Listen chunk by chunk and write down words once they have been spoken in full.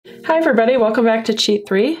Hi everybody, welcome back to Cheat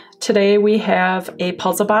 3. Today we have a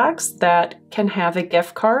puzzle box that can have a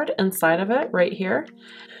gift card inside of it right here.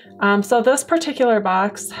 So this particular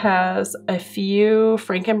box has a few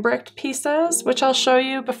Frankenbricked pieces, which I'll show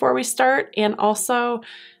you before we start, and also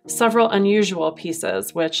several unusual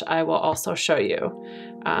pieces, which I will also show you.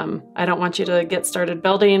 I don't want you to get started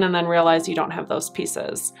building and then realize you don't have those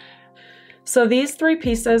pieces. So these three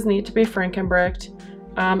pieces need to be Frankenbricked.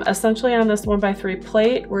 Essentially on this 1x3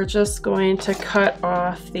 plate, we're just going to cut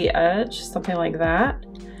off the edge, something like that.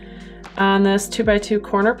 On this 2x2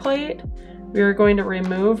 corner plate, we are going to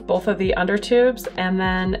remove both of the undertubes and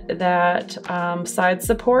then that side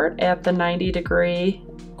support at the 90-degree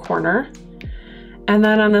corner. And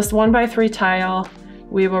then on this 1x3 tile,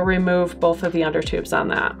 we will remove both of the undertubes on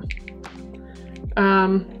that.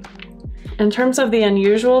 In terms of the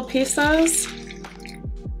unusual pieces,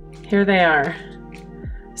 here they are.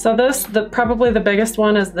 So probably the biggest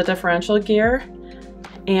one is the differential gear,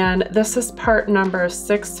 and this is part number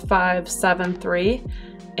 6573,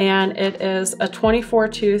 and it is a 24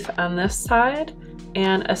 tooth on this side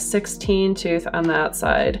and a 16 tooth on that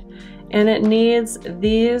side, and it needs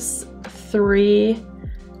these three,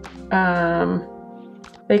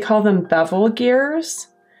 they call them bevel gears,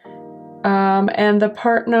 and the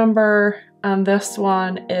part number on this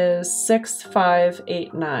one is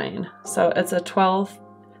 6589, so it's a 12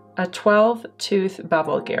 tooth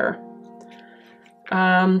bevel gear.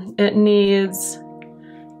 It needs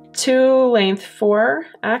two length 4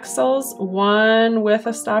 axles, one with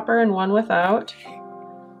a stopper and one without.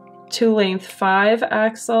 Two length 5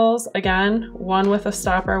 axles, again, one with a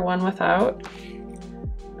stopper, one without.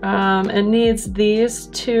 It needs these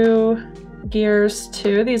two gears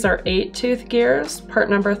too. These are 8 tooth gears,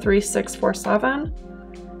 part number 3647.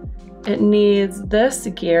 It needs this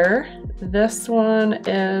gear. This one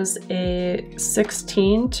is a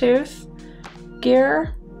 16 tooth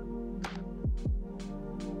gear,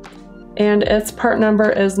 and its part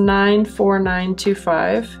number is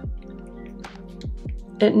 94925.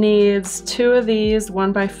 It needs two of these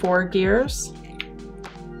 1x4 gears,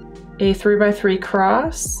 a 3x3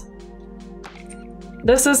 cross.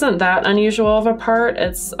 This isn't that unusual of a part.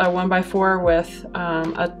 It's a 1x4 with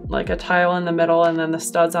like a tile in the middle and then the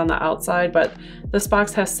studs on the outside, but this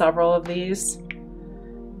box has several of these.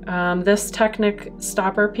 This Technic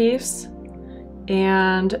stopper piece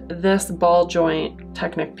and this ball joint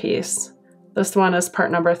Technic piece. This one is part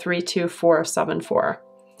number 32474.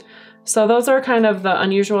 So those are kind of the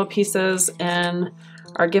unusual pieces in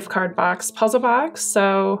our gift card box puzzle box.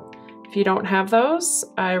 So if you don't have those,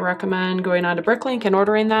 I recommend going on to BrickLink and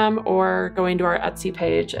ordering them, or going to our Etsy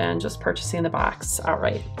page and just purchasing the box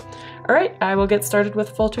outright. All right, I will get started with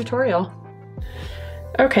full tutorial.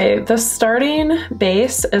 Okay, the starting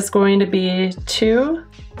base is going to be two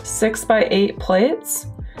 6x8 plates.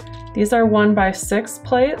 These are 1x6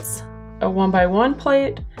 plates, a 1x1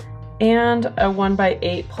 plate, and a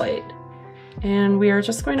 1x8 plate. And we are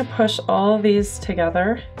just going to push all of these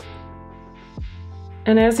together.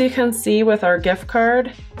 And as you can see with our gift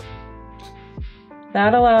card,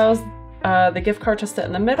 that allows the gift card to sit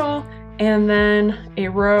in the middle and then a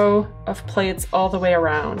row of plates all the way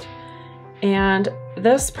around. And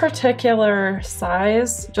this particular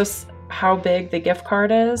size, just how big the gift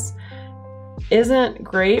card is, isn't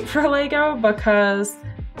great for Lego because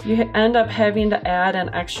you end up having to add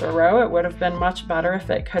an extra row. It would have been much better if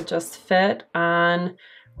it could just fit on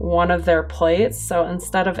one of their plates. So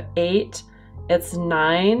instead of 8, it's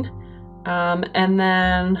 9, and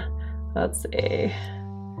then let's see,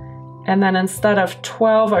 and then instead of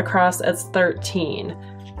 12 across, it's 13.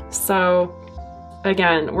 So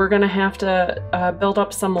again, we're gonna have to build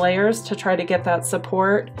up some layers to try to get that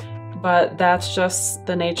support, but that's just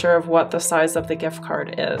the nature of what the size of the gift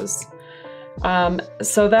card is.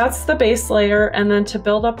 So that's the base layer, and then to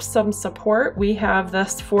build up some support, we have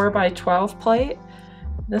this 4x12 plate.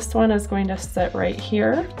 This one is going to sit right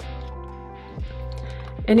here.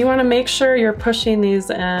 And you want to make sure you're pushing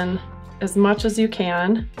these in as much as you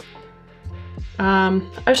can.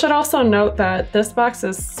 I should also note that this box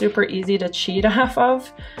is super easy to cheat off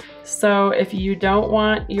of. So if you don't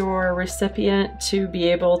want your recipient to be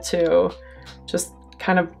able to just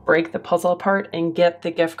kind of break the puzzle apart and get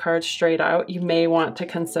the gift card straight out, you may want to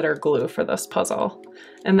consider glue for this puzzle.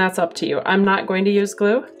 And that's up to you. I'm not going to use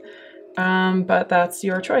glue, but that's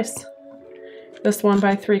your choice. This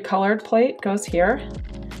 1x3 colored plate goes here.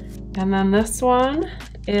 And then this one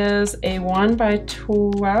is a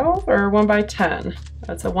 1x12 or 1x10.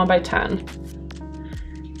 That's a 1x10.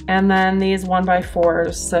 And then these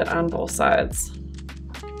 1x4s sit on both sides.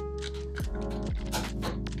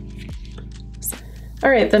 All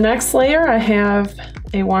right, the next layer I have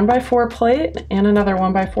a 1x4 plate and another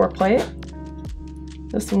 1x4 plate.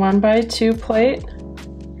 This 1x2 plate,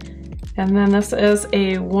 and then this is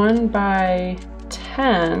a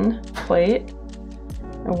 1x10 plate,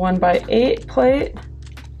 a 1x8 plate,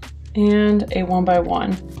 and a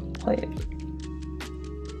 1x1 plate.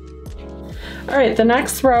 All right, the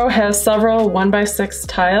next row has several 1x6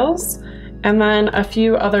 tiles, and then a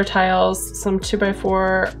few other tiles, some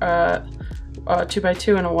 2x4,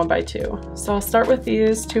 2x2, and a 1x2. So I'll start with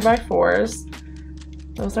these 2x4s.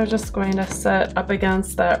 Those are just going to sit up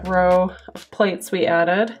against that row of plates we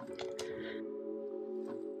added.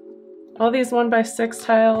 All these 1x6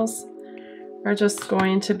 tiles are just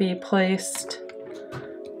going to be placed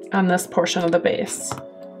on this portion of the base.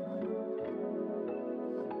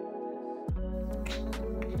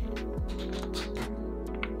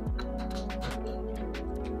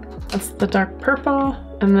 That's the dark purple,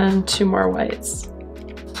 and then 2 more whites.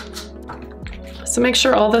 So make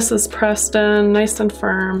sure all this is pressed in nice and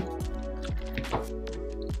firm.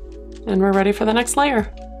 And we're ready for the next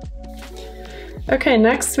layer. Okay,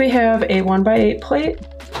 next we have a 1x8 plate.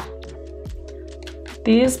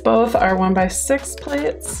 These both are 1x6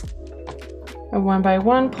 plates, a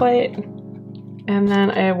 1x1 plate, and then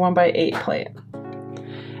a 1x8 plate.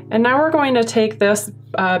 And now we're going to take this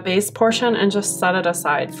base portion and just set it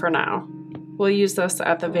aside for now. We'll use this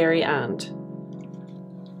at the very end.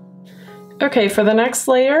 Okay, for the next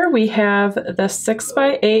layer, we have the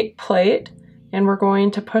 6x8 plate, and we're going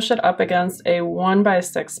to push it up against a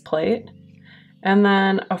 1x6 plate, and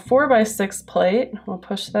then a 4x6 plate, we'll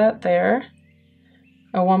push that there,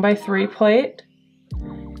 a 1x3 plate,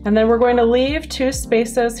 and then we're going to leave 2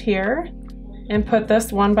 spaces here and put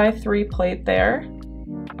this 1x3 plate there,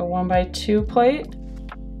 a 1x2 plate,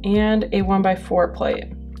 and a 1x4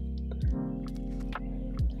 plate.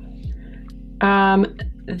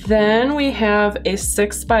 Then we have a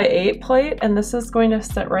 6x8 plate, and this is going to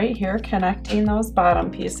sit right here connecting those bottom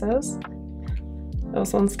pieces.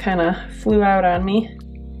 Those ones kind of flew out on me.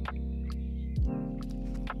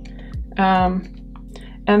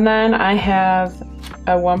 And then I have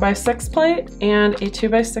a 1x6 plate and a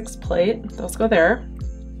 2x6 plate. Those go there.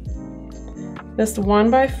 This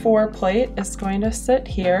 1x4 plate is going to sit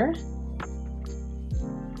here.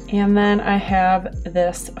 And then I have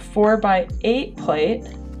this 4x8 plate.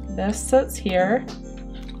 This sits here.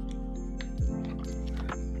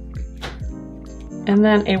 And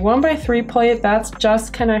then a 1x3 plate, that's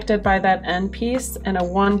just connected by that end piece, and a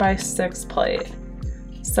 1x6 plate.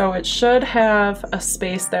 So it should have a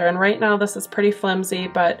space there. And right now this is pretty flimsy,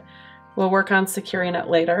 but we'll work on securing it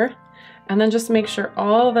later. And then just make sure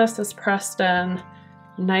all of this is pressed in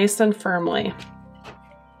nice and firmly.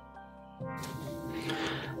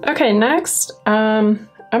 Okay, next, I'm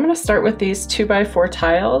gonna start with these 2x4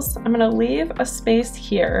 tiles. I'm gonna leave a space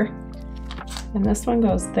here, and this one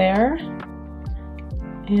goes there,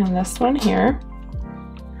 and this one here.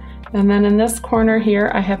 And then in this corner here,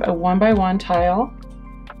 I have a 1x1 tile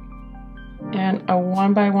and a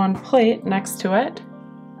 1x1 plate next to it.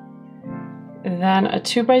 Then a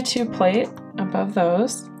 2x2 plate above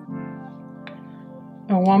those,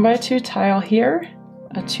 a 1x2 tile here,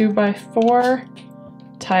 a 2x4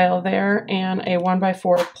 tile there, and a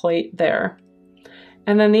 1x4 plate there.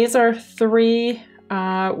 And then these are 3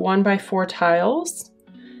 1x4 tiles.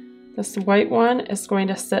 This white one is going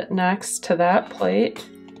to sit next to that plate,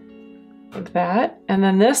 like that. And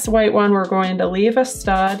then this white one, we're going to leave a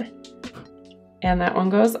stud, and that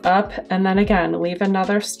one goes up, and then again, leave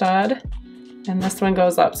another stud, and this one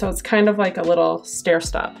goes up. So it's kind of like a little stair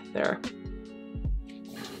step there.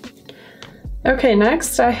 Okay,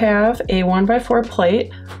 next I have a 1x4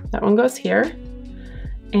 plate. That one goes here.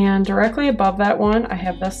 And directly above that one, I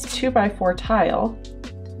have this 2x4 tile.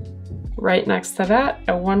 Right next to that,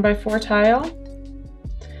 a 1x4 tile.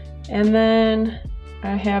 And then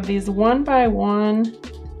I have these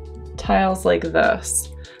 1x1 tiles like this.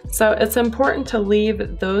 So it's important to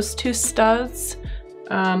leave those 2 studs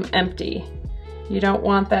empty. You don't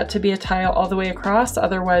want that to be a tile all the way across,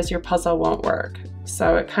 otherwise your puzzle won't work.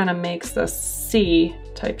 So it kind of makes this C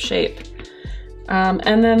type shape.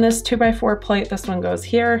 And then this 2x4 plate, this one goes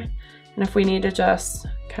here. And if we need to just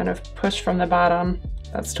kind of push from the bottom,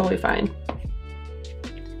 that's totally fine.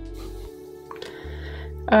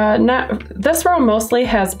 Now, this row mostly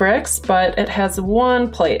has bricks, but it has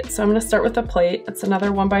 1 plate. So I'm gonna start with the plate. It's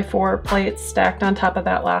another 1x4 plate stacked on top of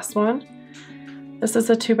that last one. This is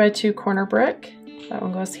a 2x2 corner brick. That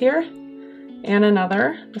one goes here. And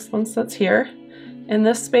another, this one sits here. In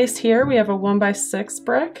this space here, we have a 1x6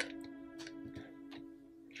 brick,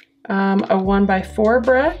 a 1x4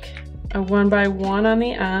 brick, a 1x1 on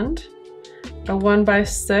the end, a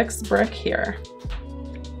 1x6 brick here.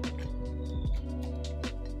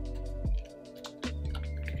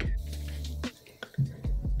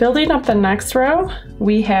 Building up the next row,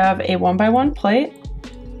 we have a 1x1 plate,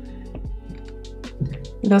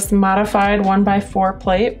 this modified 1x4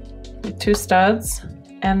 plate with 2 studs,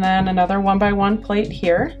 and then another 1x1 plate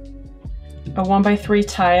here, a 1x3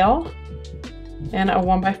 tile, and a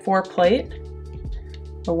 1x4 plate,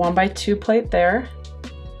 a 1x2 plate there.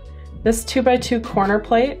 This 2x2 corner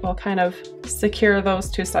plate will kind of secure those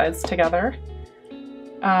 2 sides together.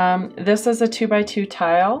 This is a 2x2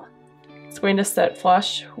 tile. It's going to sit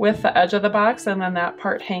flush with the edge of the box, and then that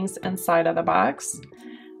part hangs inside of the box.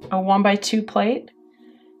 A 1x2 plate,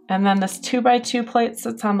 and then this 2x2 plate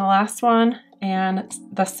sits on the last one, and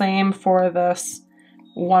the same for this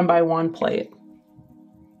 1x1 plate.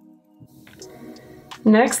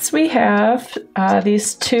 Next we have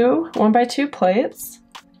these 2 1x2 plates.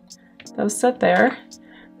 Those sit there.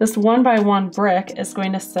 This 1x1 brick is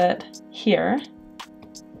going to sit here.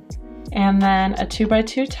 And then a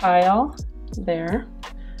 2x2 tile there,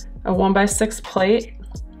 a 1x6 plate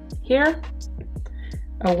here,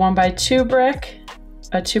 a 1x2 brick,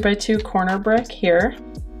 a 2x2 corner brick here.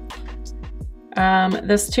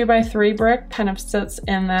 This 2x3 brick kind of sits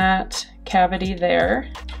in that cavity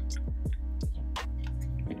there.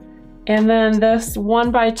 And then this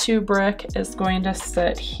 1x2 brick is going to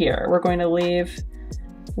sit here. We're going to leave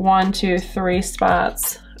 1, 2, 3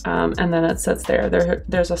 spots. And then it sits there.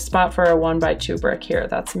 There's a spot for a 1x2 brick here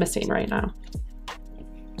that's missing right now.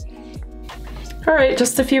 All right,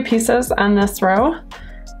 just a few pieces on this row.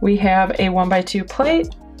 We have a 1x2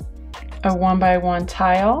 plate, a 1x1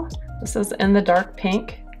 tile. This is in the dark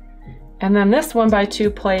pink. And then this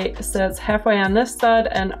 1x2 plate sits halfway on this stud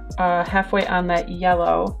and halfway on that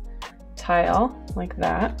yellow tile, like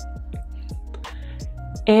that.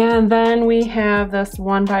 And then we have this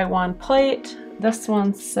 1x1 plate. This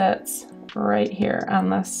one sits right here on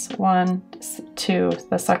this one to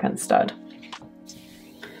the second stud.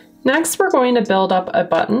 Next, we're going to build up a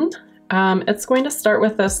button. It's going to start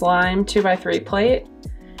with this lime 2x3 plate.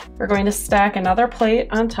 We're going to stack another plate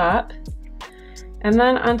on top. And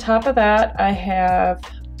then on top of that, I have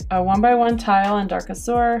a 1x1 tile in dark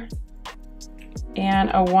azure and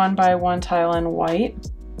a 1x1 tile in white.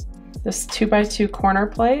 This 2x2 corner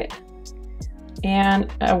plate, and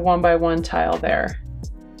a 1x1 tile there.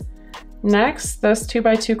 Next, this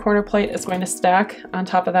 2x2 corner plate is going to stack on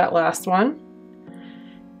top of that last one.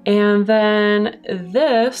 And then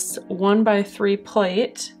this 1x3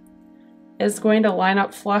 plate is going to line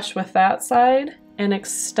up flush with that side and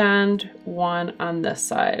extend one on this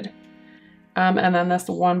side. And then this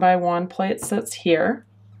 1x1 plate sits here.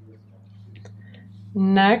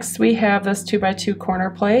 Next, we have this 2x2 corner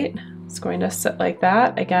plate. It's going to sit like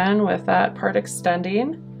that, again with that part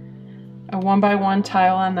extending, a 1x1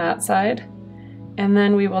 tile on that side, and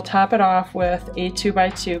then we will top it off with a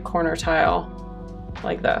 2x2 corner tile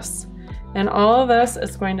like this. And all of this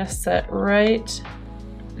is going to sit right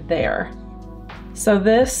there. So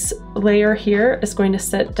this layer here is going to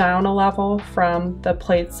sit down a level from the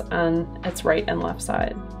plates on its right and left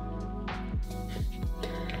side.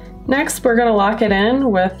 Next, we're going to lock it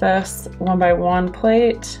in with this 1x1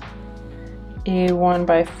 plate, a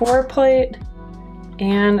 1x4 plate,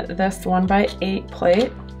 and this 1x8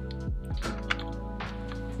 plate.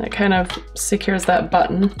 That kind of secures that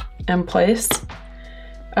button in place.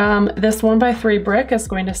 This 1x3 brick is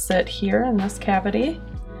going to sit here in this cavity.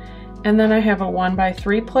 And then I have a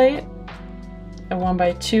 1x3 plate, a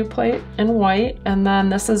 1x2 plate in white, and then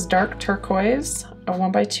this is dark turquoise, a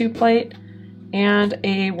 1x2 plate, and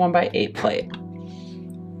a 1x8 plate.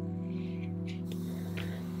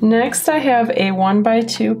 Next, I have a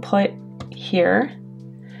 1x2 plate here.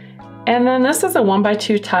 And then this is a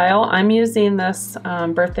 1x2 tile. I'm using this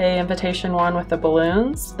birthday invitation one with the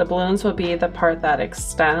balloons. The balloons will be the part that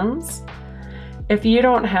extends. If you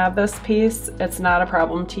don't have this piece, it's not a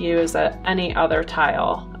problem to use any other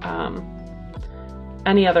tile,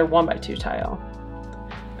 any other 1x2 tile.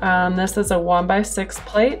 This is a 1x6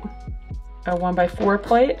 plate, a 1x4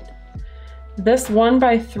 plate. This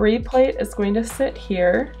 1x3 plate is going to sit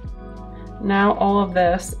here. Now all of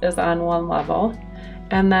this is on one level.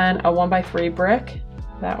 And then a 1x3 brick,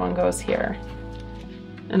 that one goes here.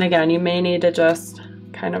 And again, you may need to just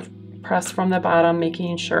kind of press from the bottom,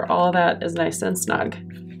 making sure all of that is nice and snug.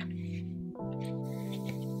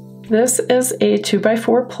 This is a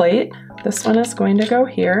 2x4 plate. This one is going to go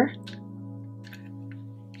here.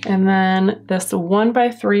 And then this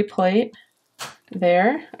 1x3 plate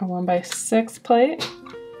there, a 1x6 plate,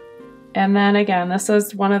 And then again, this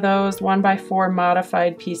is one of those 1x4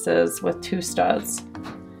 modified pieces with 2 studs.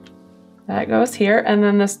 That goes here, and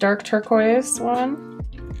then this dark turquoise one,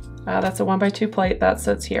 that's a 1x2 plate that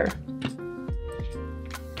sits here.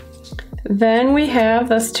 Then we have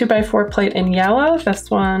this 2x4 plate in yellow. This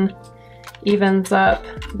one evens up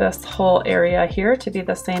this whole area here to be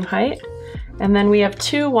the same height. And then we have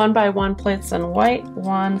 2 1x1 plates in white.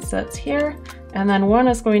 One sits here, and then one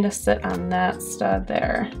is going to sit on that stud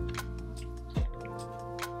there.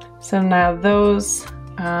 So now those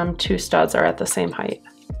 2 studs are at the same height.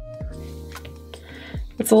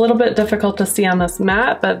 It's a little bit difficult to see on this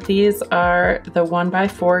mat, but these are the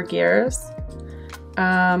 1x4 gears.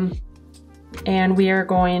 And we are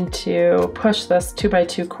going to push this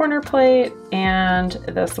 2x2 corner plate and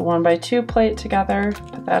this 1x2 plate together,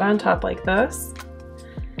 put that on top like this.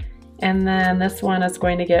 And then this one is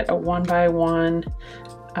going to get a 1x1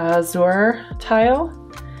 azure tile.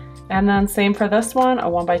 And then same for this one, a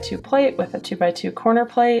 1x2 plate with a 2x2 corner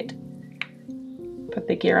plate. Put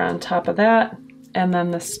the gear on top of that. And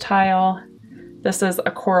then this tile, this is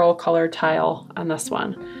a coral colored tile on this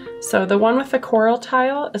one. So the one with the coral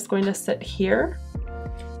tile is going to sit here,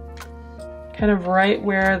 kind of right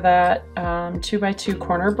where that 2x2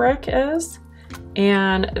 corner brick is.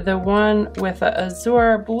 And the one with the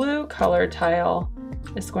azure blue colored tile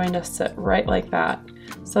is going to sit right like that.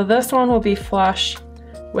 So this one will be flush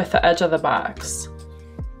with the edge of the box.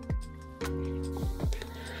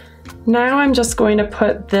 Now I'm just going to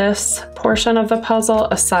put this portion of the puzzle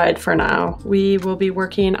aside for now. We will be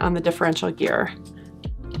working on the differential gear.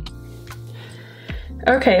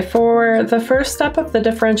 Okay, for the first step of the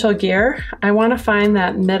differential gear, I want to find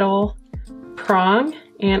that middle prong,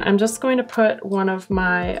 and I'm just going to put one of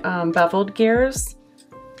my beveled gears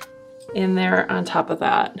in there on top of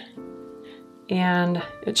that. And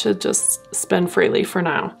it should just spin freely for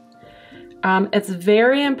now. It's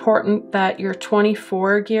very important that your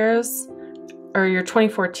 24 gears, or your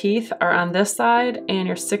 24 teeth, are on this side and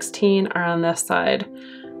your 16 are on this side.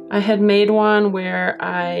 I had made one where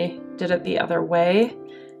I did it the other way,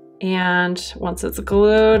 and once it's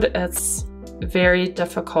glued, it's very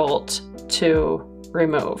difficult to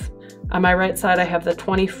remove. On my right side, I have the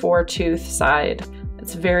 24 tooth side.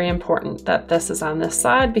 It's very important that this is on this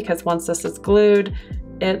side because once this is glued,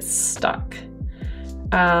 it's stuck.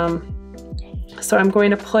 So I'm going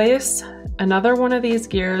to place another one of these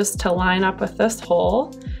gears to line up with this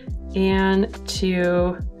hole and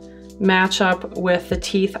to match up with the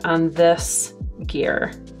teeth on this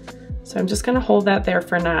gear. So I'm just going to hold that there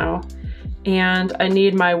for now. And I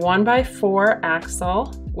need my 1x4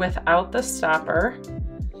 axle without the stopper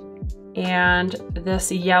and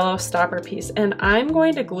this yellow stopper piece. And I'm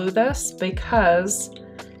going to glue this because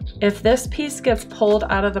if this piece gets pulled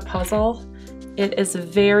out of the puzzle, it is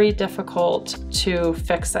very difficult to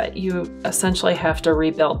fix it. You essentially have to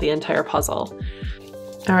rebuild the entire puzzle.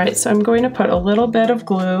 All right, so I'm going to put a little bit of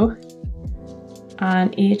glue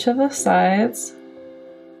on each of the sides.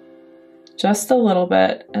 Just a little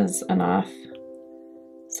bit is enough.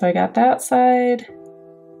 So I got that side,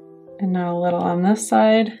 and now a little on this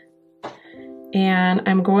side. And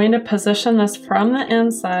I'm going to position this from the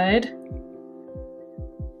inside.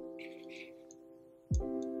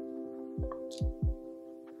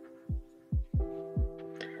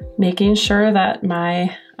 Making sure that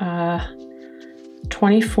my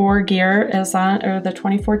 24 gear is on, or the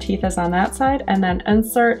 24 teeth is on that side, and then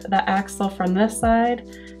insert the axle from this side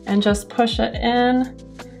and just push it in,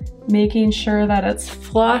 making sure that it's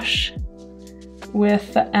flush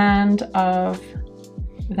with the end of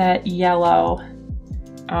that yellow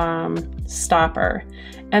stopper.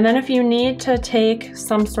 And then if you need to take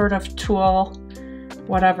some sort of tool,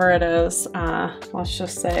 whatever it is, let's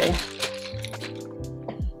just say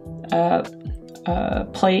a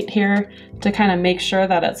plate here to kind of make sure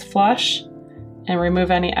that it's flush and remove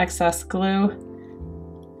any excess glue,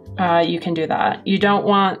 you can do that. You don't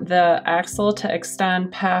want the axle to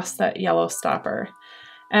extend past that yellow stopper.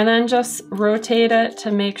 And then just rotate it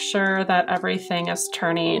to make sure that everything is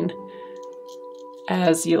turning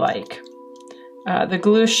as you like. The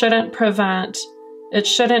glue shouldn't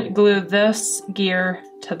shouldn't glue this gear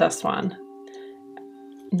to this one.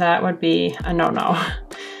 That would be a no-no.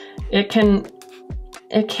 It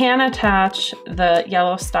can attach the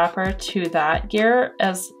yellow stopper to that gear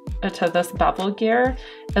to this bevel gear,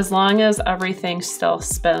 as long as everything still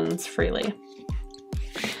spins freely.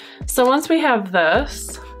 So once we have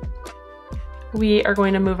this, we are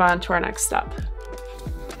going to move on to our next step.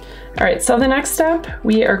 All right, so the next step,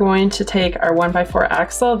 we are going to take our 1x4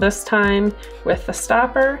 axle, this time with the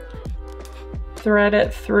stopper, thread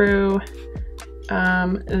it through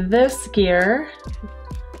This gear,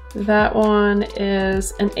 that one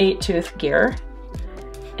is an 8-tooth gear.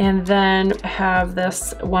 And then have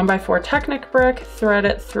this 1x4 Technic brick, thread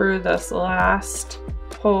it through this last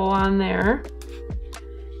hole on there.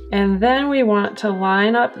 And then we want to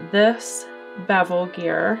line up this bevel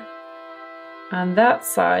gear on that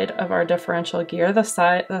side of our differential gear,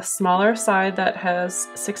 the smaller side that has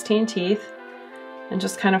 16 teeth, and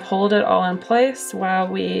just kind of hold it all in place while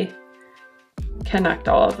we connect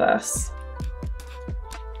all of this.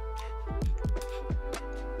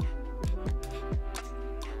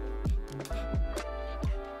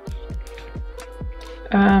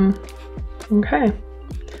 Okay,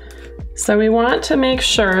 so we want to make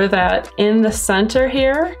sure that in the center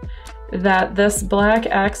here, that this black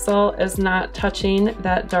axle is not touching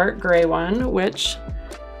that dark gray one, which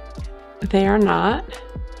they are not.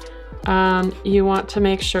 You want to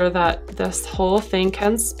make sure that this whole thing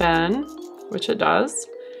can spin, which it does.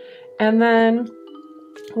 And then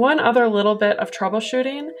one other little bit of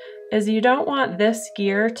troubleshooting is you don't want this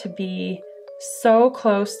gear to be so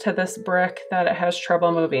close to this brick that it has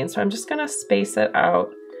trouble moving. So I'm just gonna space it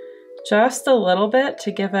out just a little bit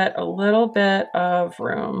to give it a little bit of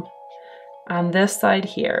room on this side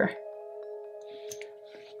here.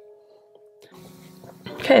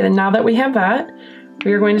 Okay, then now that we have that,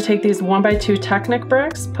 we are going to take these 1x2 Technic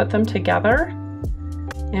bricks, put them together,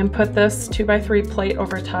 and put this 2x3 plate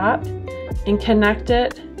over top and connect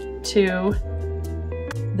it to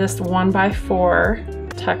this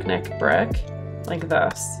 1x4 Technic brick like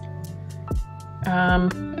this.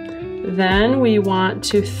 Then we want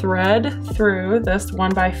to thread through this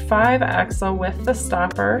 1x5 axle with the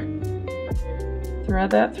stopper. Thread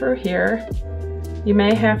that through here. You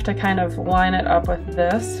may have to kind of line it up with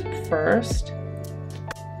this first.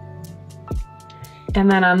 And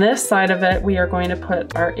then on this side of it, we are going to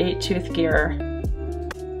put our 8-tooth gear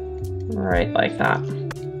right like that.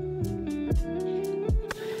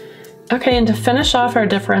 Okay, and to finish off our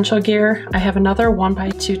differential gear, I have another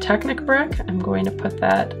 1x2 Technic brick. I'm going to put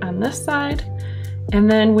that on this side.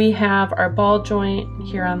 And then we have our ball joint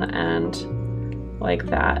here on the end, like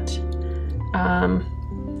that.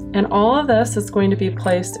 And all of this is going to be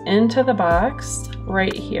placed into the box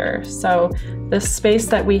right here. So the space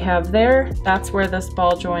that we have there, that's where this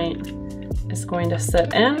ball joint is going to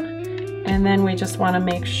sit in. And then we just want to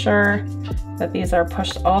make sure that these are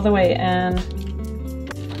pushed all the way in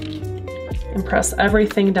and press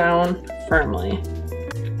everything down firmly.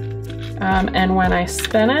 And when I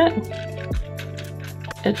spin it,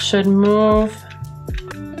 it should move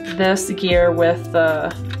this gear with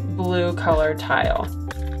the blue colored tile.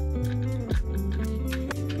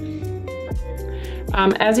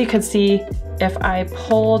 As you can see, if I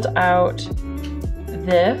pulled out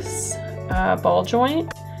this ball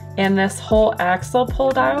joint and this whole axle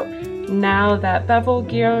pulled out, now that bevel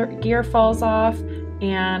gear falls off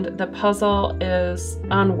and the puzzle is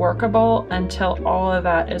unworkable until all of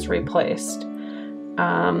that is replaced.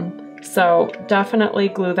 So definitely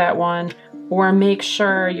glue that one, or make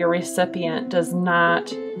sure your recipient does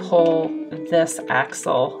not pull this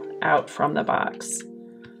axle out from the box.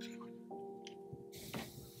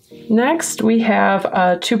 Next, we have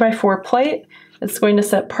a 2x4 plate. It's going to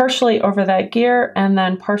sit partially over that gear and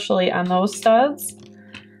then partially on those studs,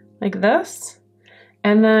 like this.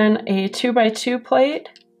 And then a 2x2 plate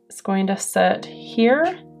is going to sit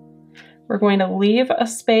here. We're going to leave a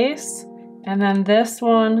space, and then this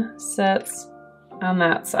one sits on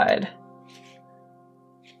that side.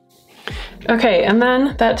 Okay, and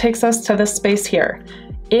then that takes us to this space here.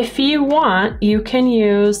 If you want, you can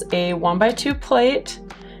use a 1x2 plate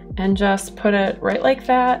and just put it right like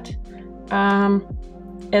that.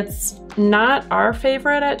 It's not our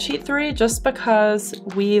favorite at Sheet 3 just because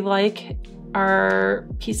we like our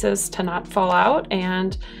pieces to not fall out,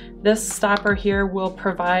 and this stopper here will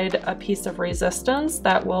provide a piece of resistance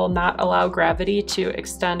that will not allow gravity to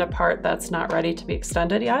extend a part that's not ready to be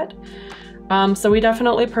extended yet. So we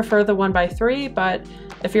definitely prefer the 1x3, but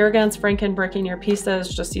if you're against Frankenbricking your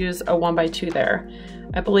pieces, just use a 1x2 there.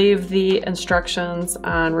 I believe the instructions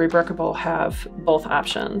on Rebrickable have both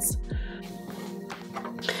options.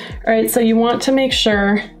 All right, so you want to make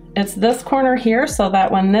sure it's this corner here so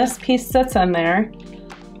that when this piece sits in there,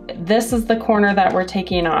 this is the corner that we're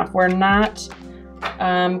taking off. We're not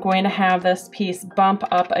going to have this piece bump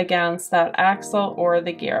up against that axle or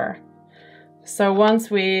the gear. So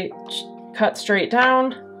once we cut straight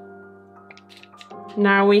down,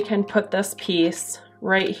 now we can put this piece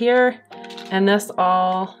right here, and this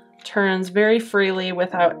all turns very freely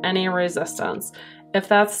without any resistance. If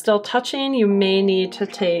that's still touching, you may need to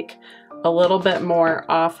take a little bit more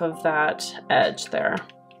off of that edge there.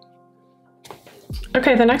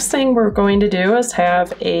 Okay, the next thing we're going to do is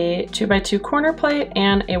have a 2x2 corner plate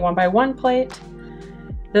and a 1x1 plate.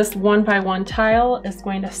 This 1x1 tile is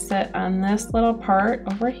going to sit on this little part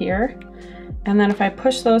over here. And then if I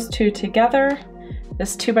push those two together,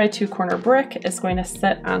 this 2x2 corner brick is going to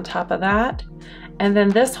sit on top of that. And then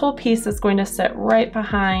this whole piece is going to sit right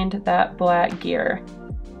behind that black gear,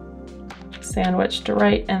 sandwiched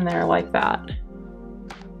right in there like that.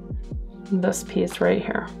 This piece right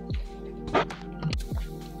here.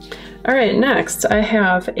 All right, next I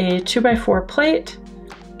have a 2x4 plate,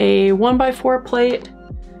 a 1x4 plate,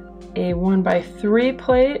 a 1x3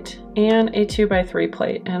 plate, and a 2x3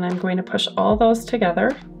 plate. And I'm going to push all those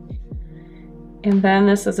together. And then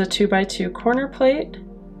this is a 2x2 corner plate.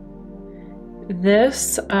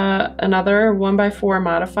 This, another 1x4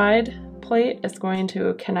 modified plate is going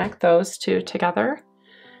to connect those two together.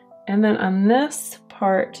 And then on this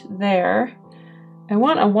part there, I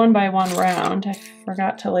want a 1x1 round. I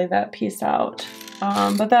forgot to lay that piece out.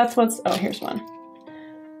 But that's what's, oh, here's one.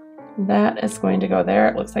 That is going to go there.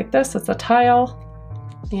 It looks like this. It's a tile,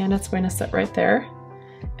 and it's going to sit right there.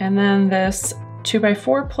 And then this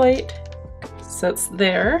 2x4 plate sits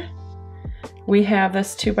there. We have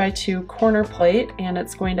this 2x2 corner plate, and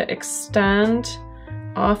it's going to extend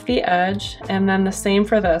off the edge. And then the same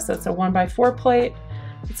for this. It's a 1x4 plate.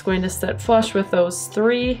 It's going to sit flush with those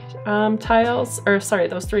three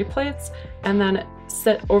those three plates, and then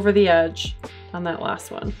sit over the edge on that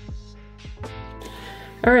last one.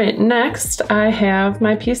 All right, next I have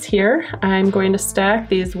my piece here. I'm going to stack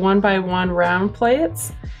these 1x1 round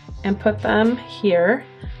plates and put them here.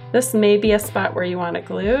 This may be a spot where you want to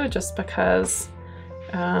glue, just because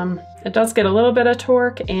it does get a little bit of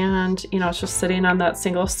torque, and you know, it's just sitting on that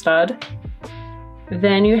single stud.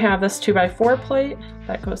 Then you have this 2x4 plate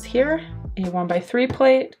that goes here, a 1x3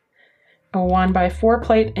 plate, a 1x4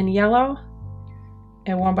 plate in yellow,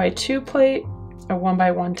 a 1x2 plate, a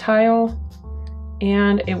 1x1 tile,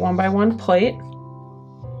 and a 1x1 plate.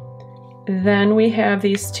 Then we have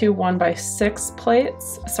these two 1x6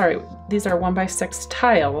 plates. Sorry, these are 1x6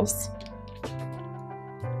 tiles.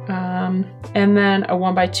 And then a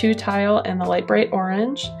 1x2 tile in the light bright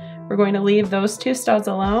orange. We're going to leave those two studs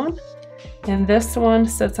alone. And this one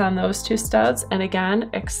sits on those two studs and again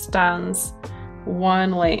extends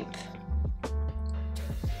one length.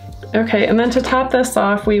 Okay, and then to top this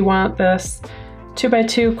off, we want this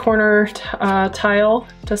 2x2 corner tile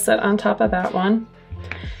to sit on top of that one.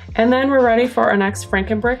 And then we're ready for our next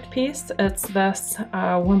Frankenbricked piece. It's this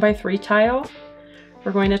 1x3 tile.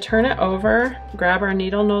 We're going to turn it over, grab our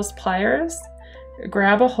needle nose pliers,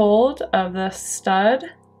 grab a hold of the stud,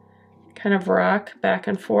 kind of rock back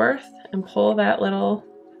and forth, and pull that little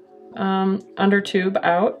under tube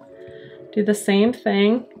out. Do the same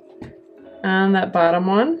thing on that bottom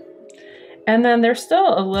one. And then there's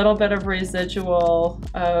still a little bit of residual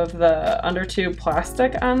of the under tube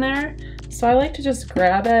plastic on there. So I like to just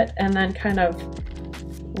grab it and then kind of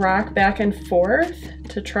rock back and forth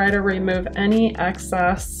to try to remove any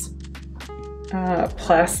excess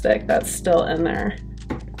plastic that's still in there.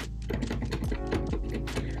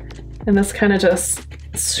 And this kind of just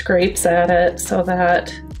scrapes at it so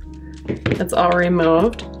that it's all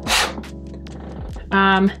removed.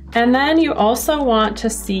 And then you also want to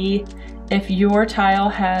see if your tile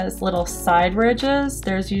has little side ridges.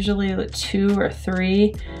 There's usually 2 or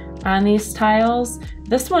 3 on these tiles.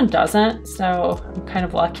 This one doesn't, so I'm kind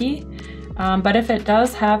of lucky. But if it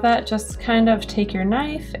does have that, just kind of take your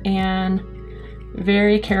knife and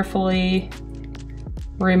very carefully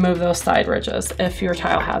remove those side ridges if your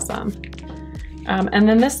tile has them. And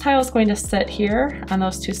then this tile is going to sit here on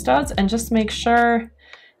those 2 studs, and just make sure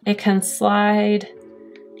it can slide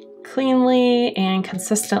cleanly and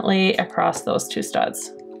consistently across those 2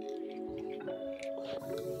 studs.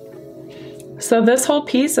 So this whole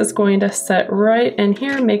piece is going to sit right in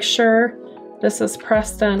here. Make sure this is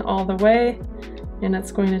pressed in all the way, and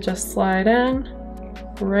it's going to just slide in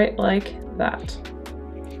right like that.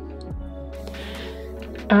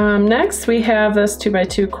 Next we have this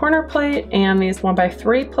 2x2 corner plate and these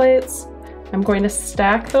 1x3 plates. I'm going to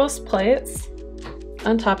stack those plates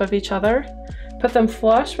on top of each other, put them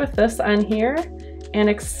flush with this end here, and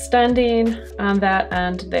extending on that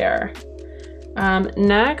end there.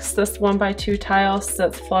 Next, this 1x2 tile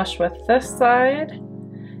sits flush with this side,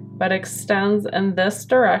 but extends in this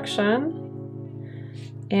direction.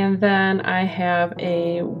 And then I have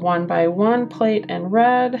a 1x1 plate in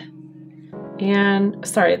red, and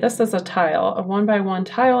sorry, this is a tile, a 1x1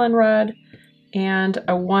 tile in red, and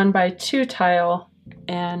a 1x2 tile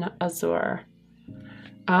in azure.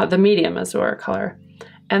 The medium azure color.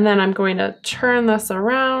 And then I'm going to turn this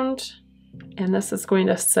around, and this is going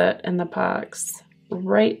to sit in the box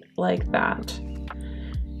right like that.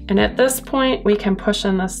 And at this point, we can push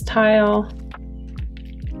in this tile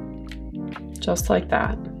just like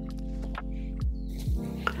that.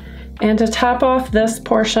 And to top off this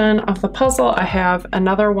portion of the puzzle, I have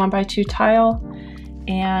another 1x2 tile,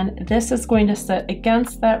 and this is going to sit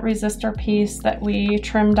against that resistor piece that we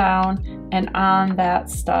trimmed down and on that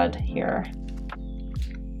stud here.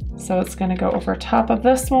 So it's going to go over top of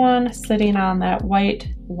this one, sitting on that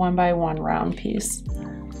white 1x1 round piece.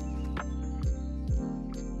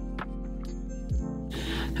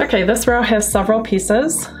 Okay, this row has several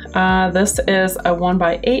pieces. This is a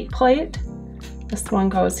 1x8 plate. This one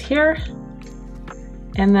goes here,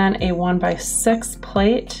 and then a 1x6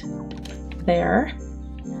 plate there.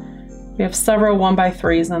 We have several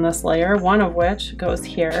 1x3s in this layer, one of which goes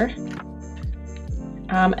here.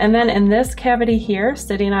 And then in this cavity here,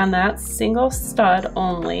 sitting on that single stud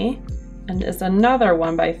only, and is another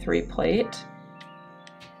 1x3 plate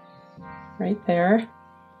right there.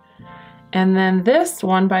 And then this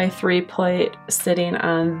 1x3 plate sitting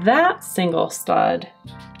on that single stud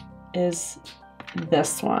is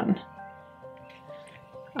this one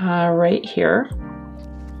right here.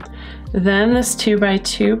 Then this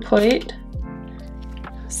 2x2 plate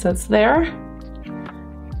sits there.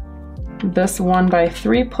 This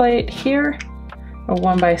 1x3 plate here, a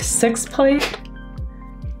 1x6 plate,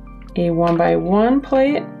 a 1x1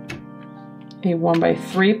 plate, a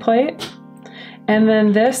 1x3 plate, and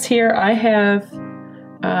then this here I have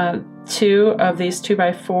 2 of these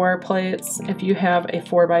 2x4 plates. If you have a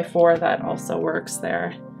 4x4, that also works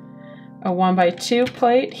there. A 1x2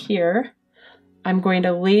 plate here. I'm going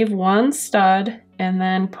to leave one stud and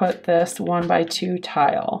then put this 1x2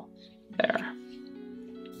 tile there.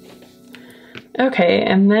 Okay,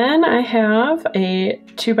 and then I have a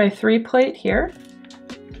 2x3 plate here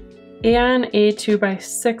and a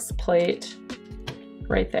 2x6 plate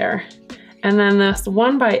right there. And then this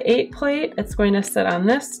 1x8 plate, it's going to sit on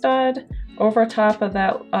this stud over top of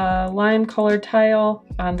that lime colored tile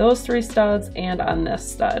on those 3 studs and on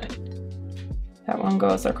this stud. That one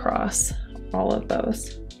goes across all of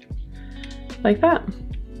those like that.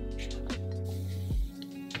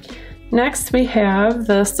 Next we have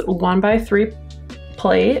this 1x3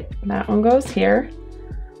 plate, that one goes here,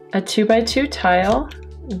 a 2x2 tile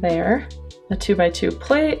there, a 2x2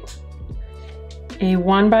 plate, a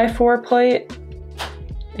 1x4 plate,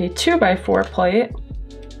 a 2x4 plate,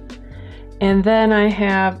 and then I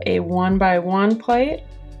have a 1x1 plate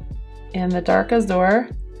in the dark azure,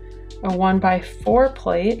 a 1x4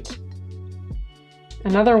 plate,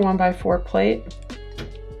 another 1x4 plate,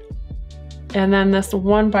 and then this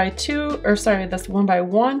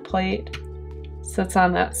 1x1 plate sits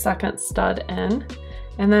on that second stud end.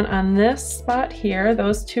 And then on this spot here,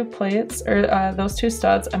 those 2 plates, or those 2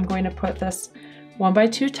 studs, I'm going to put this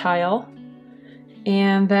 1x2 tile.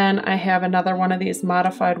 And then I have another one of these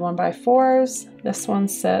modified 1x4s. This one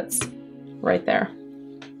sits right there.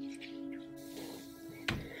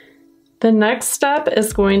 The next step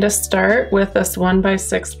is going to start with this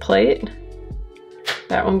 1x6 plate.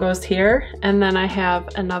 That one goes here, and then I have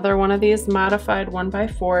another one of these modified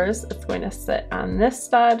 1x4s. It's going to sit on this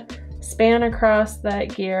stud, span across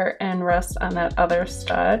that gear, and rest on that other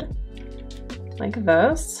stud, like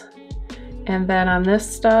this. And then on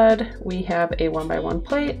this stud, we have a 1x1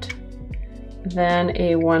 plate, then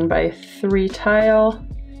a 1x3 tile,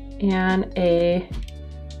 and a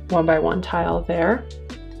 1x1 tile there.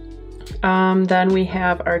 Then we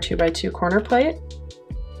have our 2x2 corner plate,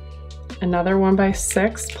 another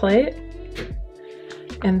 1x6 plate,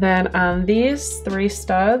 and then on these 3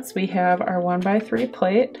 studs we have our 1x3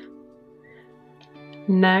 plate.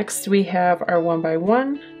 Next we have our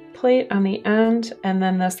 1x1 plate on the end, and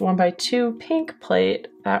then this 1x2 pink plate,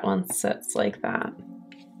 that one sits like that.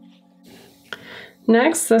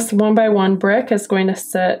 Next, this 1x1 brick is going to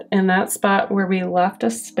sit in that spot where we left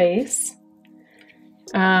a space.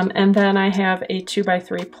 And then I have a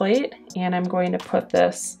 2x3 plate, and I'm going to put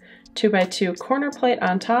this 2x2 corner plate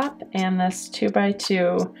on top and this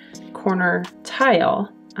 2x2 corner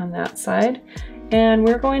tile on that side. And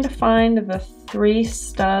we're going to find the 3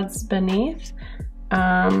 studs beneath.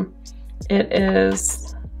 It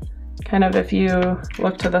is kind of, if you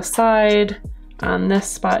look to the side on this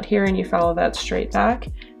spot here and you follow that straight back,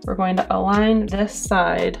 we're going to align this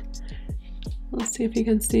side. Let's see if you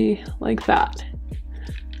can see, like that.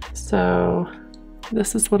 So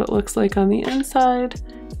this is what it looks like on the inside,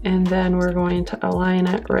 and then we're going to align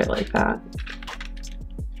it right like that.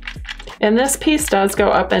 And this piece does go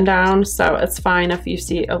up and down, so it's fine if you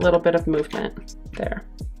see a little bit of movement there.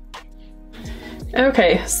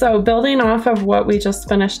 Okay, so building off of what we just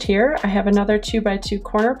finished here, I have another 2x2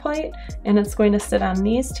 corner plate, and it's going to sit on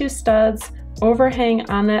these two studs, overhang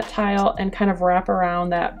on that tile, and kind of wrap around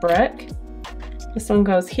that brick. This one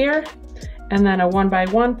goes here, and then a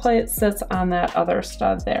 1x1 plate sits on that other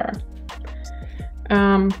stud there.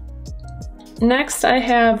 Next, I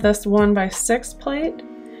have this 1x6 plate.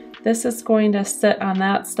 This is going to sit on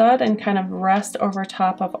that stud and kind of rest over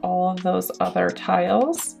top of all of those other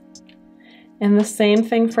tiles. And the same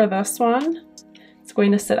thing for this one. It's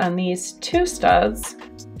going to sit on these two studs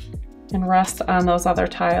and rest on those other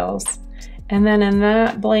tiles. And then in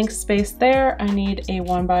that blank space there, I need a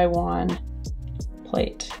 1x1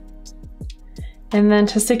 plate. And then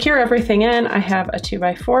to secure everything in, I have a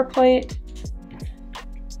 2x4 plate,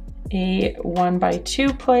 a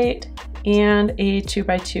 1x2 plate, and a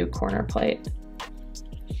 2x2 corner plate.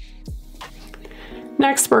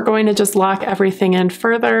 Next, we're going to just lock everything in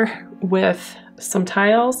further with some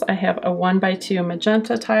tiles. I have a 1x2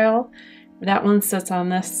 magenta tile. That one sits on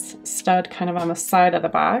this stud kind of on the side of the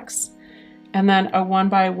box. And then a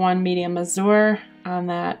 1x1 medium azure on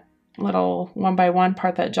that little 1x1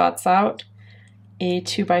 part that juts out, a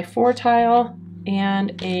 2x4 tile,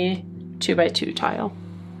 and a 2x2 tile.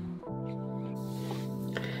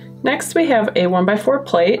 Next, we have a 1x4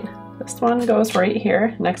 plate. This one goes right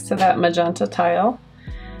here next to that magenta tile.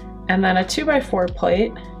 And then a 2x4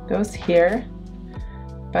 plate goes here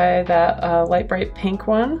by that light bright pink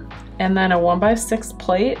one. And then a 1x6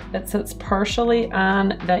 plate that sits partially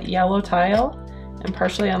on that yellow tile and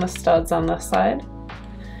partially on the studs on this side.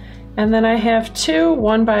 And then I have two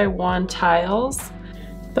 1x1 tiles.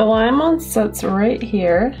 The lime one sits right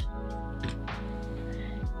here.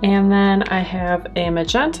 And then I have a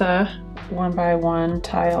magenta 1x1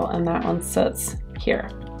 tile, and that one sits here.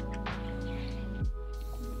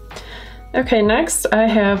 Okay, next I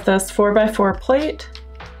have this 4x4 plate.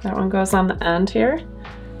 That one goes on the end here.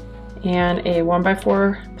 And a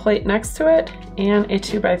 1x4 plate next to it, and a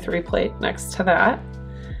 2x3 plate next to that.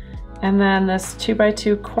 And then this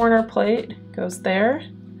 2x2 corner plate goes there,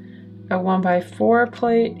 a 1x4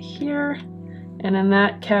 plate here, and in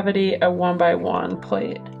that cavity, a 1x1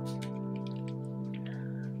 plate.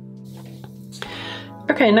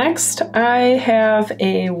 Okay, next I have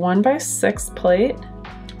a 1x6 plate.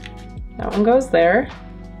 That one goes there,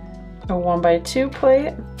 a 1x2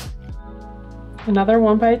 plate, another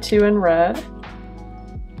 1x2 in red,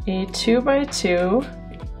 a 2x2,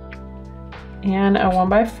 and a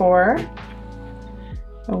 1x4,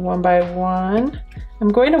 a 1x1. I'm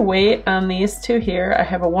going to wait on these two here. I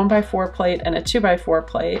have a 1x4 plate and a 2x4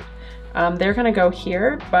 plate. They're going to go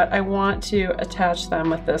here, but I want to attach them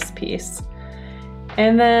with this piece.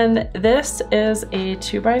 And then this is a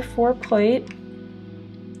 2x4 plate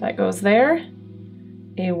that goes there,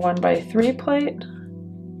 a 1x3 plate,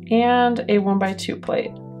 and a 1x2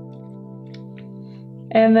 plate.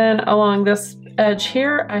 And then along this edge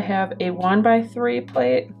here, I have a 1x3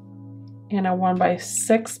 plate and a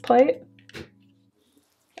 1x6 plate,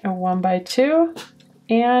 a 1x2,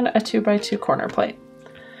 and a 2x2 corner plate.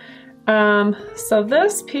 So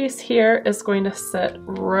this piece here is going to sit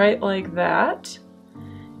right like that.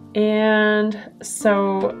 And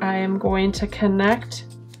so I am going to connect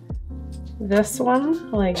this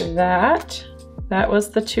one like that. That was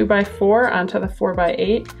the 2x4 onto the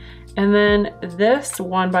 4x8. And then this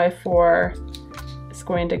 1x4 is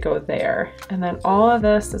going to go there. And then all of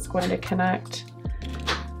this is going to connect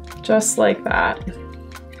just like that.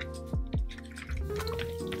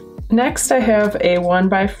 Next, I have a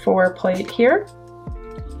 1x4 plate here,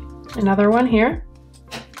 another one here,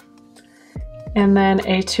 and then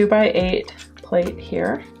a 2x8 plate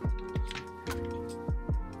here,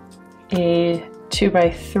 a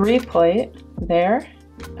 2x3 plate there,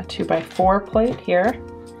 a 2x4 plate here,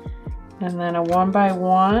 and then a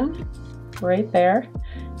 1x1 right there,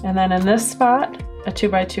 and then in this spot, a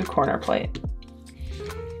 2x2 corner plate.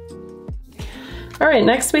 All right,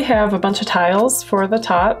 next we have a bunch of tiles for the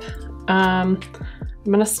top. I'm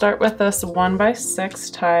gonna start with this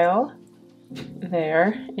 1x6 tile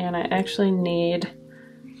there, and I actually need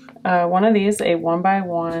one of these, a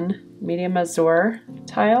 1x1 medium azure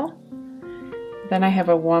tile. Then I have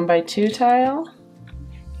a 1x2 tile,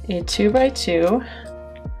 a 2x2,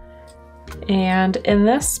 and in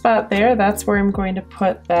this spot there, that's where I'm going to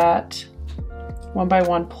put that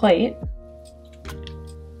 1x1 plate.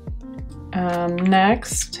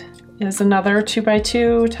 Next is another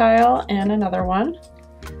 2x2 tile and another one,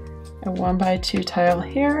 a 1x2 tile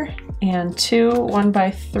here, and two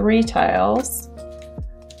 1x3 tiles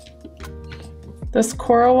This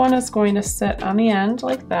coral one is going to sit on the end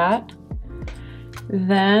like that.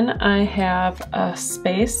 Then I have a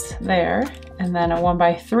space there, and then a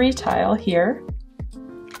 1x3 tile here,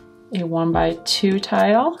 a 1x2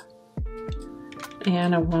 tile,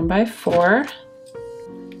 and a 1x4,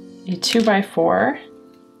 a 2x4,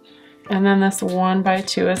 and then this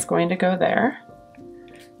 1x2 is going to go there,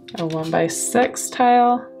 a 1x6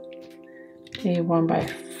 tile, a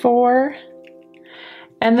 1x4,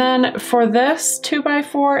 and then for this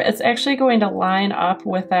 2x4, it's actually going to line up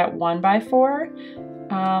with that 1x4.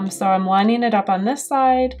 So I'm lining it up on this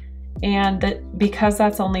side, and because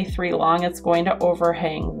that's only 3 long, it's going to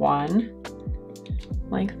overhang 1,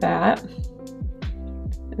 like that.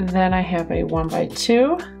 And then I have a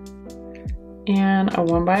 1x2, and a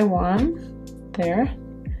 1x1 there,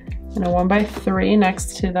 and a 1x3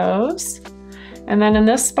 next to those. And then in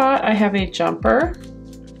this spot, I have a jumper.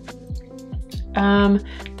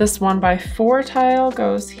 This 1x4 tile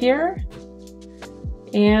goes here,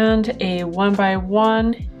 and a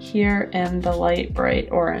 1x1 here in the light bright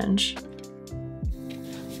orange.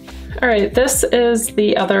 All right, this is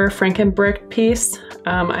the other Frankenbricked piece.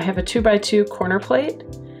 I have a 2x2 corner plate,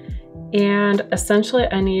 and essentially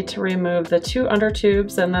I need to remove the 2 under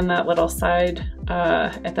tubes and then that little side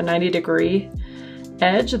at the 90-degree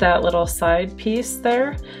edge, that little side piece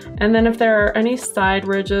there. And then if there are any side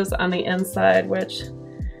ridges on the inside, which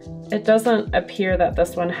it doesn't appear that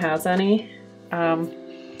this one has any,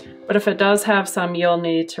 but if it does have some, you'll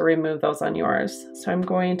need to remove those on yours. So I'm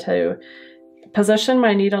going to position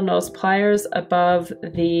my needle nose pliers above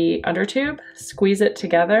the undertube, squeeze it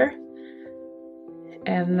together,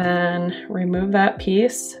 and then remove that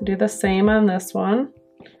piece. Do the same on this one.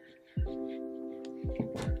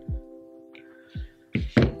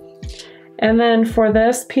 And then for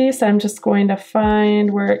this piece, I'm just going to find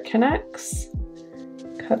where it connects,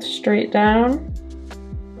 cut straight down,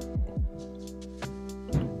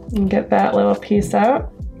 and get that little piece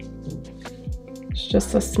out. It's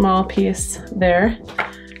just a small piece there.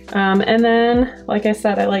 And then, like I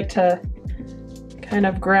said, I like to kind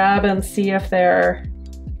of grab and see if there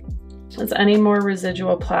is any more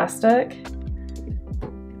residual plastic.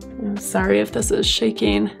 I'm sorry if this is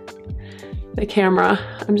shaking the camera.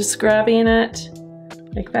 I'm just grabbing it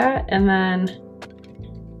like that, and then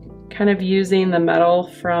kind of using the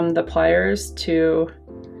metal from the pliers to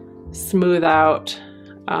smooth out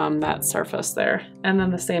that surface there. And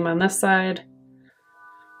then the same on this side.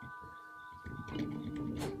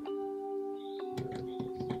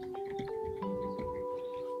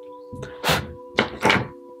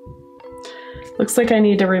 Looks like I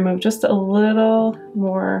need to remove just a little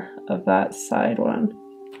more of that side one.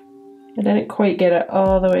 I didn't quite get it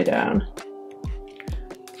all the way down.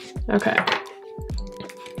 Okay.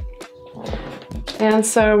 And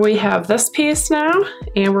so we have this piece now,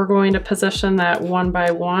 and we're going to position that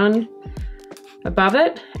 1x1 above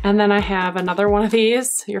it. And then I have another one of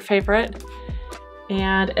these, your favorite,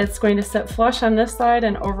 and it's going to sit flush on this side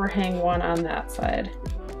and overhang 1 on that side.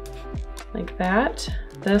 Like that.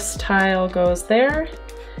 This tile goes there,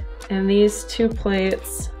 and these 2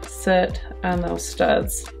 plates sit on those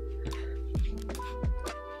studs.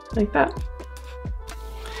 Like that.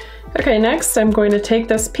 Okay, next I'm going to take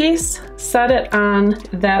this piece, set it on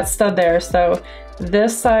that stud there. So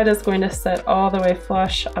this side is going to sit all the way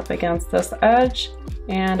flush up against this edge,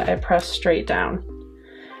 and I press straight down.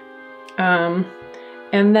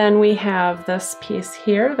 And then we have this piece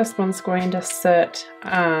here. This one's going to sit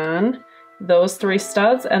on those 3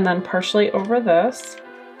 studs and then partially over this.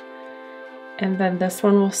 And then this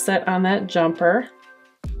one will sit on that jumper.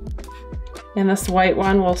 And this white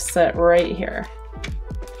one will sit right here.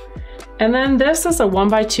 And then this is a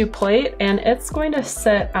 1x2 plate, and it's going to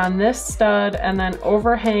sit on this stud and then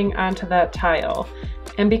overhang onto that tile.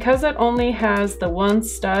 And because it only has the 1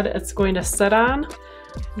 stud it's going to sit on,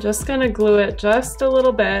 I'm just going to glue it just a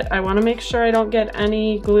little bit. I want to make sure I don't get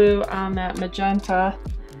any glue on that magenta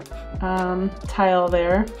tile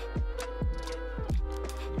there.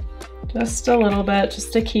 Just a little bit,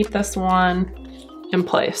 just to keep this one in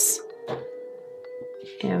place.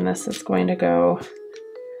 And this is going to go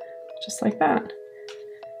just like that.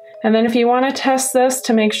 And then if you want to test this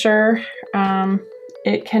to make sure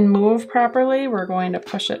it can move properly, we're going to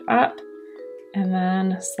push it up and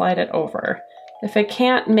then slide it over. If it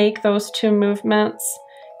can't make those 2 movements,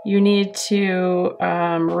 you need to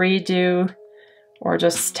redo or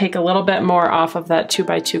just take a little bit more off of that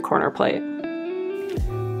 2x2 corner plate.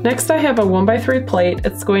 Next I have a 1x3 plate.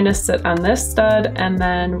 It's going to sit on this stud and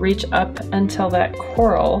then reach up until that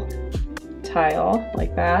coral tile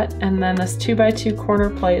like that, and then this 2x2 corner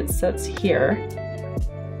plate sits here.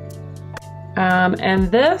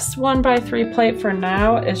 And this 1x3 plate for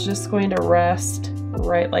now is just going to rest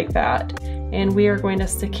right like that. And we are going to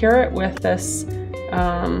secure it with this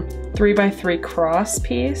 3x3 cross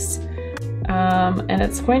piece. And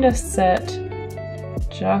it's going to sit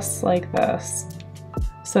just like this,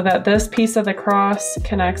 so that this piece of the cross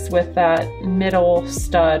connects with that middle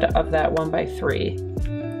stud of that 1x3.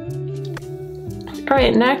 All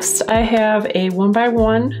right, next I have a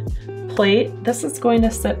 1x1 plate. This is going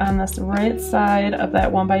to sit on this right side of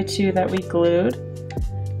that 1x2 that we glued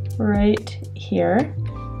right here.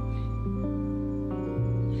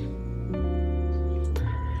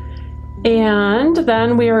 And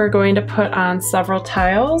then we are going to put on several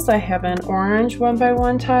tiles. I have an orange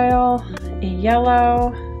 1x1 tile, a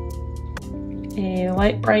yellow, a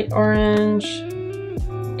light bright orange,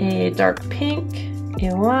 a dark pink,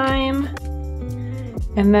 a lime,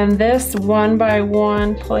 and then this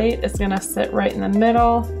 1x1 plate is going to sit right in the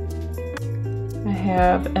middle. I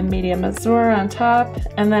have a medium azure on top,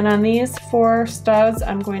 and then on these 4 studs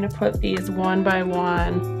I'm going to put these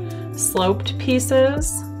 1x1 sloped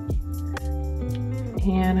pieces.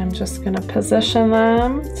 And I'm just going to position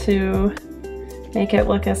them to make it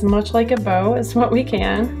look as much like a bow as what we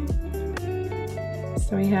can.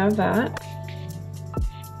 So we have that.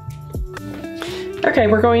 Okay,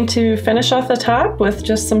 we're going to finish off the top with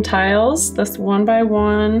just some tiles. This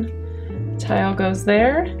 1x1 tile goes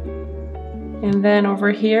there. And then over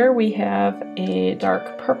here we have a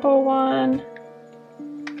dark purple one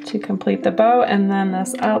to complete the bow. And then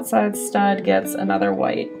this outside stud gets another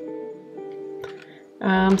white.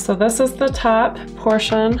 So this is the top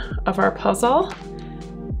portion of our puzzle,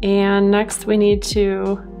 and next we need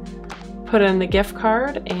to put in the gift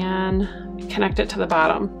card and connect it to the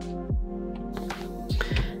bottom.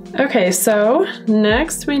 Okay, so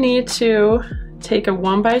next we need to take a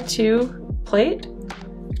 1x2 plate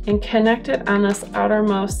and connect it on this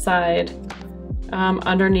outermost side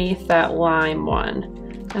underneath that lime one,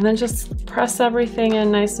 and then just press everything in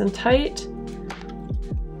nice and tight.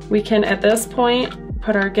 We can, at this point,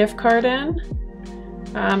 put our gift card in.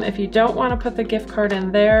 If you don't want to put the gift card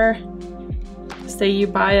in there, say you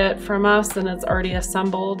buy it from us and it's already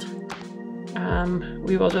assembled,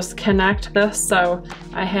 we will just connect this. So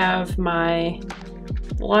I have my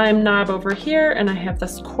lime knob over here and I have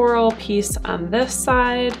this coral piece on this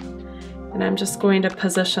side, and I'm just going to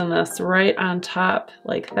position this right on top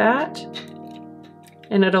like that,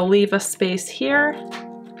 and it'll leave a space here.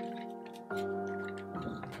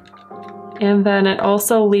 And then it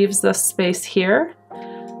also leaves this space here.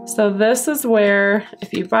 So this is where,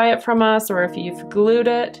 if you buy it from us or if you've glued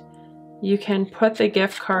it, you can put the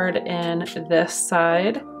gift card in this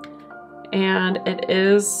side. And it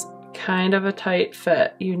is kind of a tight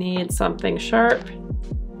fit. You need something sharp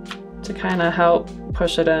to kind of help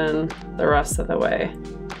push it in the rest of the way.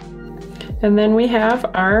 And then we have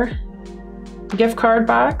our gift card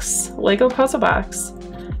box, Lego puzzle box.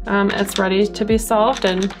 It's ready to be solved,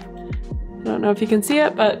 and I don't know if you can see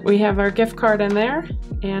it, but we have our gift card in there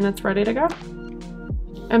and it's ready to go.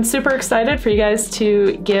 I'm super excited for you guys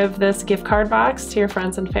to give this gift card box to your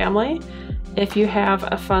friends and family. If you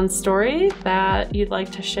have a fun story that you'd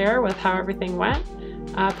like to share with how everything went,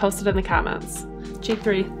 post it in the comments.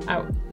 G3 out.